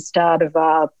that from the start of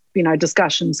our, you know,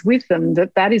 discussions with them,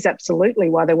 that is absolutely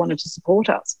why they wanted to support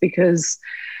us, because...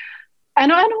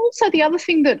 And also the other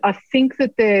thing that I think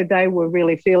that they were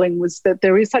really feeling was that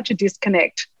there is such a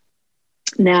disconnect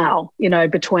now, you know,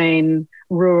 between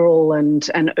rural and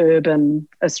urban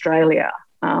Australia,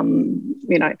 you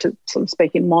know, to sort of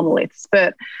speak in monoliths,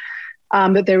 but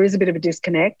that there is a bit of a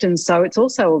disconnect. And so it's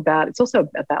also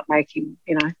about making,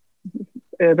 you know,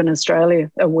 urban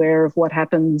Australia aware of what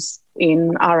happens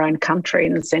in our own country,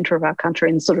 in the centre of our country,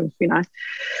 and sort of, you know,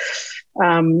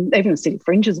 even the city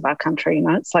fringes of our country, you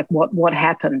know, it's like what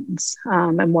happens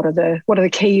and what are the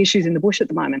key issues in the bush at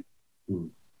the moment.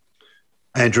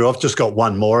 Andrew, I've just got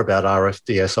one more about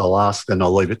RFDS I'll ask, then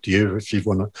I'll leave it to you if you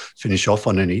want to finish off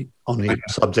on any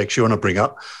subjects you want to bring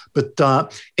up.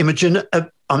 But Imogen,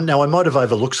 now I might have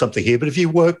overlooked something here, but have you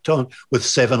worked with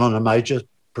Seven on a major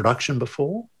production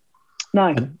before?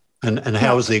 No. And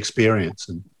how was the experience?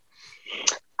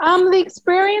 The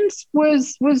experience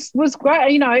was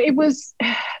great. You know, it was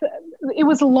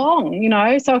long, you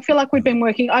know, so I feel like we'd been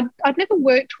working. I'd never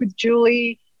worked with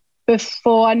Julie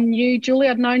before. I knew Julie.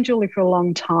 I'd known Julie for a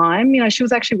long time. You know, she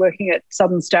was actually working at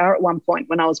Southern Star at one point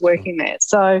when I was working there.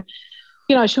 So,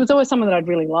 you know, she was always someone that I'd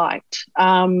really liked.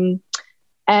 And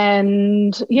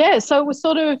yeah, so it was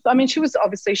sort of, I mean, she was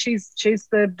obviously, she's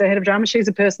the head of drama. She's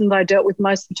a person that I dealt with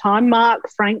most of the time. Mark,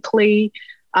 frankly,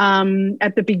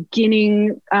 at the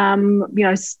beginning, you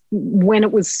know, when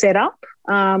it was set up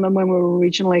and when we were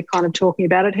originally kind of talking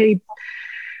about it, he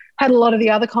had a lot of the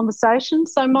other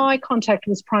conversations. So my contact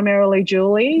was primarily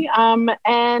Julie.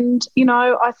 And, you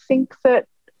know, I think that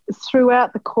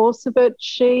throughout the course of it,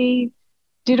 she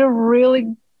did a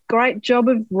really great job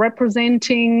of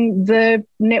representing the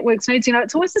network's needs. You know,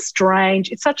 it's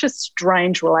such a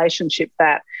strange relationship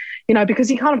that, you know,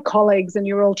 because you're kind of colleagues and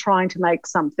you're all trying to make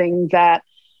something that,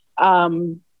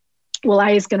 well,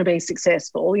 A, is going to be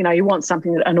successful. You know, you want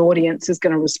something that an audience is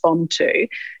going to respond to,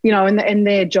 you know, and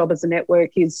their job as a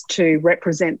network is to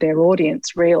represent their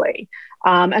audience, really.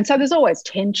 And so there's always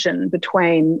tension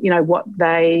between, you know, what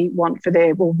they want for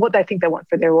what they think they want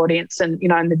for their audience and, you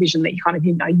know, and the vision that you kind of,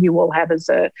 you know, you all have as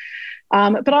a,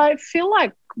 but I feel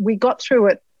like we got through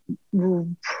it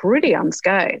pretty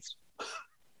unscathed.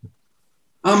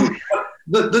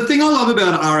 The thing I love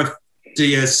about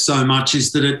RFDS so much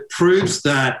is that it proves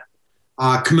that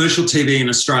commercial TV in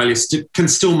Australia can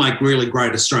still make really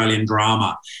great Australian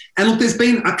drama. And look, there's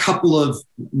been a couple of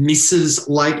misses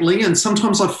lately, and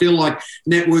sometimes I feel like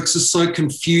networks are so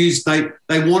confused. They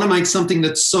want to make something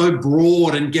that's so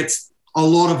broad and gets a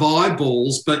lot of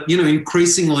eyeballs, but,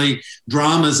 increasingly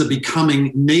dramas are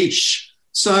becoming niche.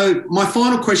 So my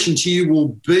final question to you will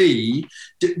be,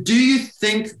 do you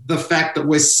think the fact that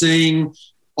we're seeing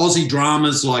Aussie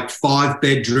dramas like Five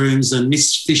Bedrooms and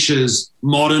Miss Fisher's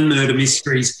modern murder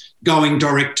mysteries going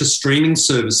direct to streaming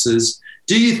services,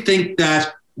 do you think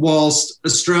that whilst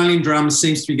Australian drama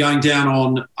seems to be going down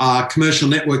on commercial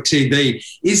network TV,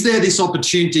 is there this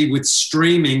opportunity with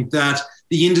streaming that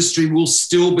the industry will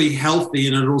still be healthy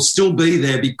and it will still be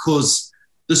there because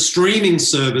the streaming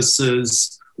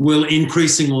services will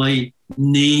increasingly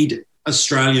need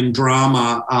Australian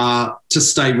drama to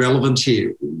stay relevant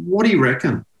here? What do you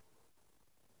reckon?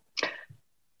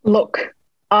 Look,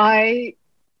 I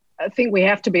think we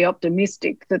have to be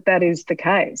optimistic that is the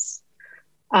case.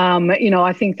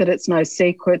 I think that it's no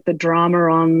secret the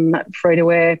drama on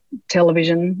free-to-air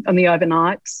television on the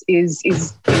overnights is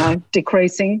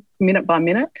decreasing minute by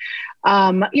minute.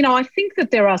 I think that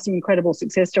there are some incredible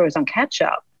success stories on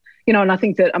catch-up. And I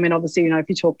think that, obviously, if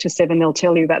you talk to Seven, they'll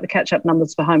tell you about the catch-up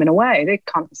numbers for Home and Away. They're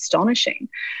kind of astonishing.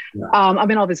 Yeah.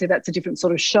 Obviously, that's a different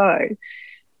sort of show.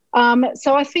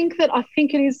 So I think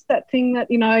it is that thing that,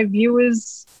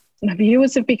 viewers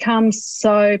have become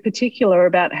so particular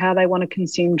about how they want to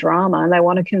consume drama, and they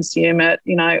want to consume it,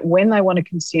 when they want to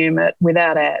consume it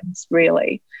without ads,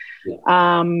 really.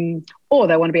 Yeah. Or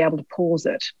they want to be able to pause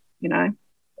it,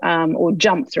 or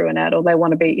jump through an ad, or they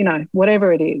want to be,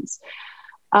 whatever it is.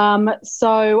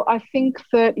 So I think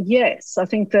that, yes, I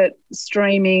think that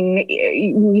streaming,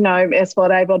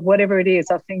 SVOD, AVOD, whatever it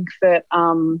is, I think that,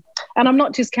 and I'm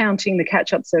not discounting the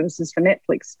catch-up services for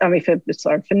Netflix,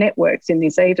 for networks in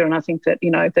this either. And I think that,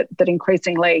 that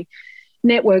increasingly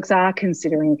networks are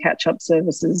considering catch-up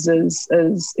services as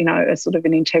as sort of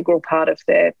an integral part of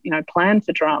their, plan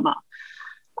for drama.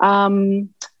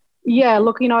 Yeah,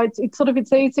 look,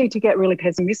 it's easy to get really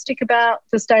pessimistic about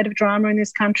the state of drama in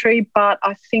this country, but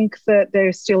I think that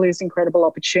there still is incredible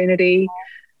opportunity.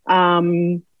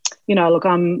 Look,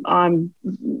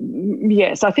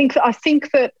 yes, I think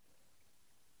that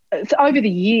over the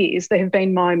years there have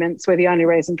been moments where the only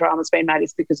reason drama's been made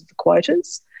is because of the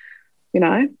quotas,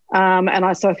 and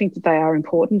I think that they are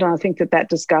important. And I think that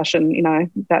discussion,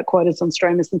 about quotas on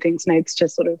streamers and things needs to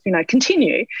sort of,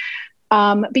 continue.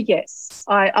 But yes,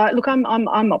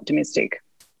 I'm optimistic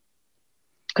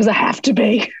because I have to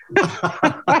be.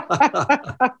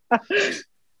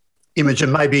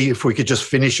 Imogen, maybe if we could just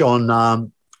finish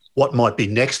on what might be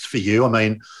next for you.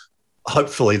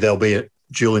 Hopefully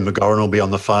Julie McGorran will be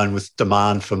on the phone with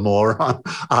demand for more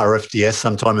RFDS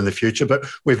sometime in the future. But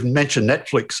we've mentioned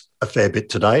Netflix a fair bit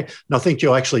today, and I think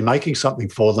you're actually making something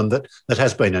for them that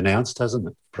has been announced, hasn't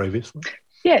it, previously?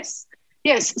 Yes.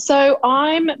 So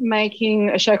I'm making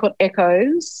a show called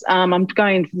Echoes. I'm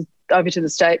going over to the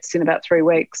States in about 3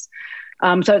 weeks.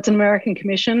 So it's an American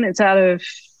commission. It's out of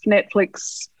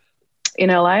Netflix in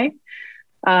LA.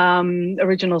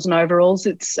 Originals and overalls.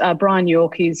 It's Brian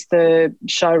York is the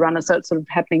showrunner, so it's sort of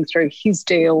happening through his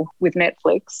deal with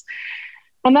Netflix.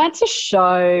 And that's a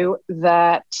show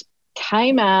that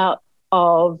came out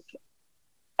of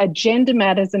a Gender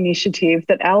Matters initiative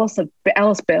that Alice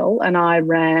Bell and I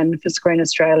ran for Screen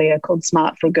Australia called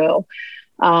Smart for a Girl.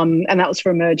 And that was for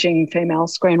emerging female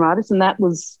screenwriters. And that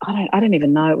was, I don't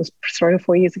even know, it was 3 or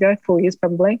 4 years ago, 4 years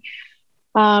probably.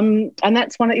 And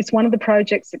it's one of the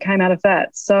projects that came out of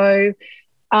that. So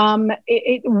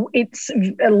it's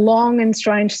a long and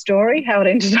strange story how it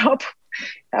ended up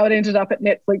at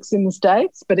Netflix in the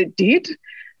States, but it did.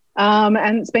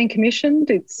 And it's been commissioned.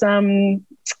 It's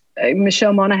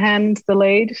Michelle Monaghan's the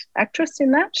lead actress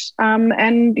in that.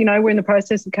 And, we're in the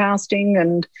process of casting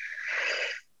and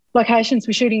locations.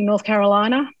 We're shooting in North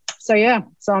Carolina. So, yeah,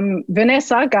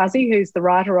 Vanessa Ghazi, who's the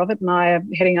writer of it, and I are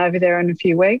heading over there in a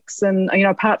few weeks. And,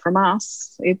 apart from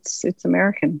us, it's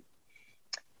American,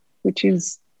 which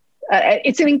is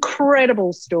it's an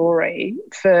incredible story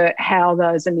for how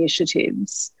those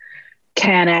initiatives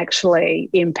can actually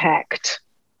impact,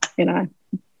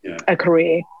 a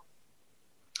career.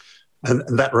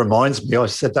 And that reminds me, I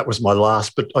said that was my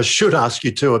last, but I should ask you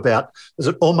too about, is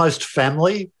it Almost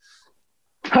Family?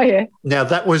 Oh, yeah. Now,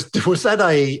 was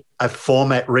that a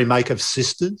format remake of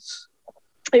Sisters?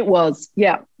 It was,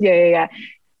 yeah.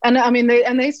 And,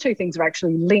 and these two things are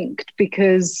actually linked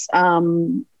because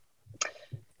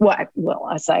Well,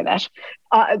 I say that.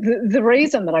 The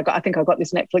reason that I think I got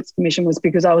this Netflix commission was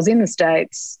because I was in the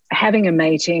States having a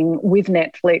meeting with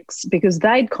Netflix because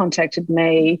they'd contacted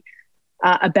me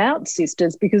about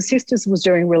Sisters because Sisters was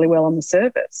doing really well on the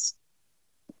service.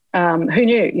 Who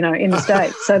knew, in the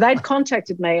States? So they'd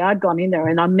contacted me. I'd gone in there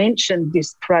and I mentioned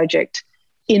this project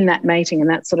in that meeting, and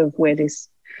that's sort of where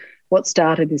what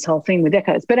started this whole thing with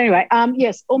Echoes. But anyway,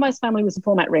 yes, Almost Family was a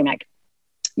format remake.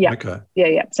 Yeah. Okay.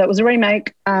 Yeah. So it was a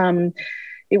remake.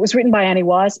 It was written by Annie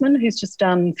Wiseman, who's just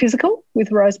done Physical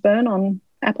with Rose Byrne on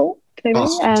Apple TV.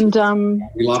 Oh,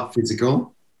 we love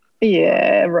Physical.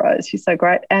 Yeah, Rose, she's so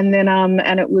great. And then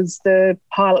and it was the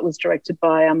pilot was directed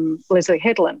by Leslie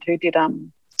Headland, who did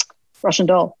Russian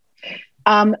Doll.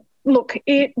 Look,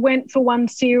 it went for one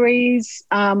series.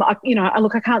 I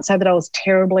can't say that I was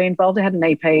terribly involved. I had an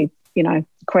EP,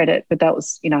 credit, but that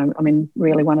was,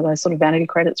 really one of those sort of vanity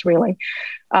credits, really,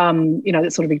 that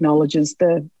sort of acknowledges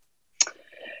the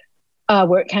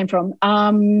where it came from.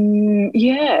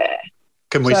 Yeah.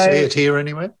 Can we see it here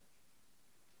anywhere?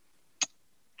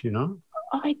 Do you know?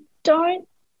 I don't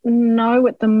know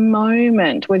at the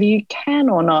moment whether you can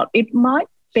or not. It might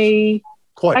be.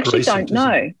 Quite actually recent, don't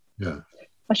know. Yeah.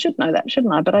 I should know that,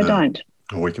 shouldn't I? But I don't.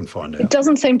 Well, we can find out. It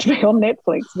doesn't seem to be on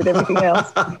Netflix with everything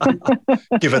else.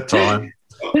 Give it time.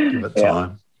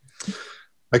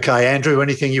 Okay, Andrew,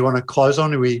 anything you want to close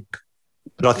on?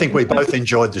 But I think we both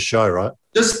enjoyed the show, right?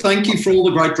 Just thank you for all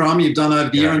the great drama you've done over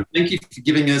the year, and thank you for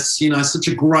giving us, such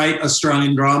a great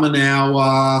Australian drama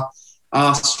now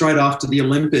straight after the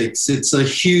Olympics. It's a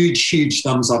huge, huge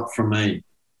thumbs up from me.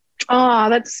 Oh,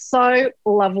 that's so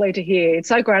lovely to hear. It's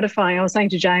so gratifying. I was saying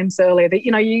to James earlier that,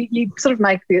 you sort of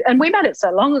make the, and we made it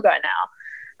so long ago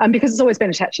now, because it's always been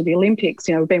attached to the Olympics.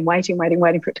 We've been waiting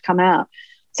for it to come out.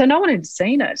 So no one had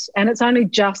seen it, and it's only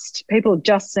people are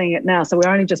just seeing it now. So we're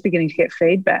only just beginning to get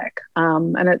feedback,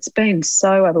 and it's been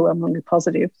so overwhelmingly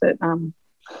positive that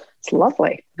it's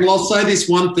lovely. Well, I'll say this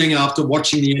one thing after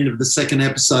watching the end of the second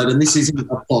episode, and this isn't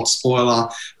a plot spoiler,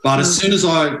 but as soon as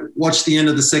I watched the end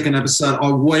of the second episode, I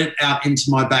went out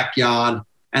into my backyard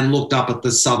and looked up at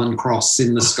the Southern Cross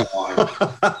in the sky.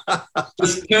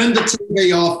 Just turned the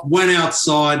TV off, went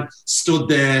outside, stood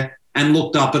there and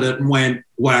looked up at it and went,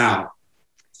 wow,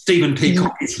 Stephen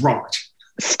Peacock is right.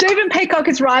 Stephen Peacock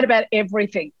is right about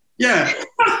everything. Yeah.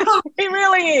 He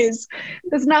really is.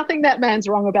 There's nothing that man's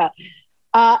wrong about.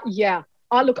 Yeah.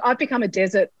 I've become a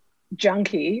desert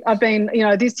junkie. I've been,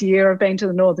 this year I've been to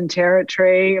the Northern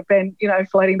Territory. I've been,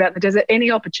 floating about in the desert.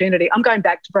 Any opportunity. I'm going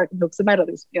back to Broken Hooks. I've made all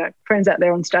these, friends out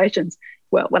there on stations.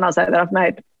 Well, when I say that, I've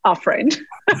made a friend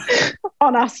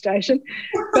on our station.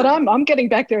 But I'm getting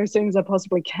back there as soon as I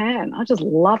possibly can. I just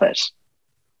love it.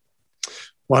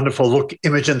 Wonderful. Look,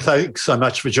 Imogen, thanks so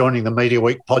much for joining the Media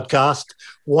Week podcast.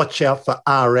 Watch out for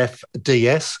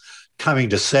RFDS coming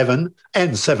to 7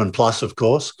 and 7 Plus, of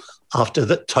course, after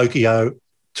the Tokyo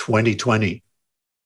 2020.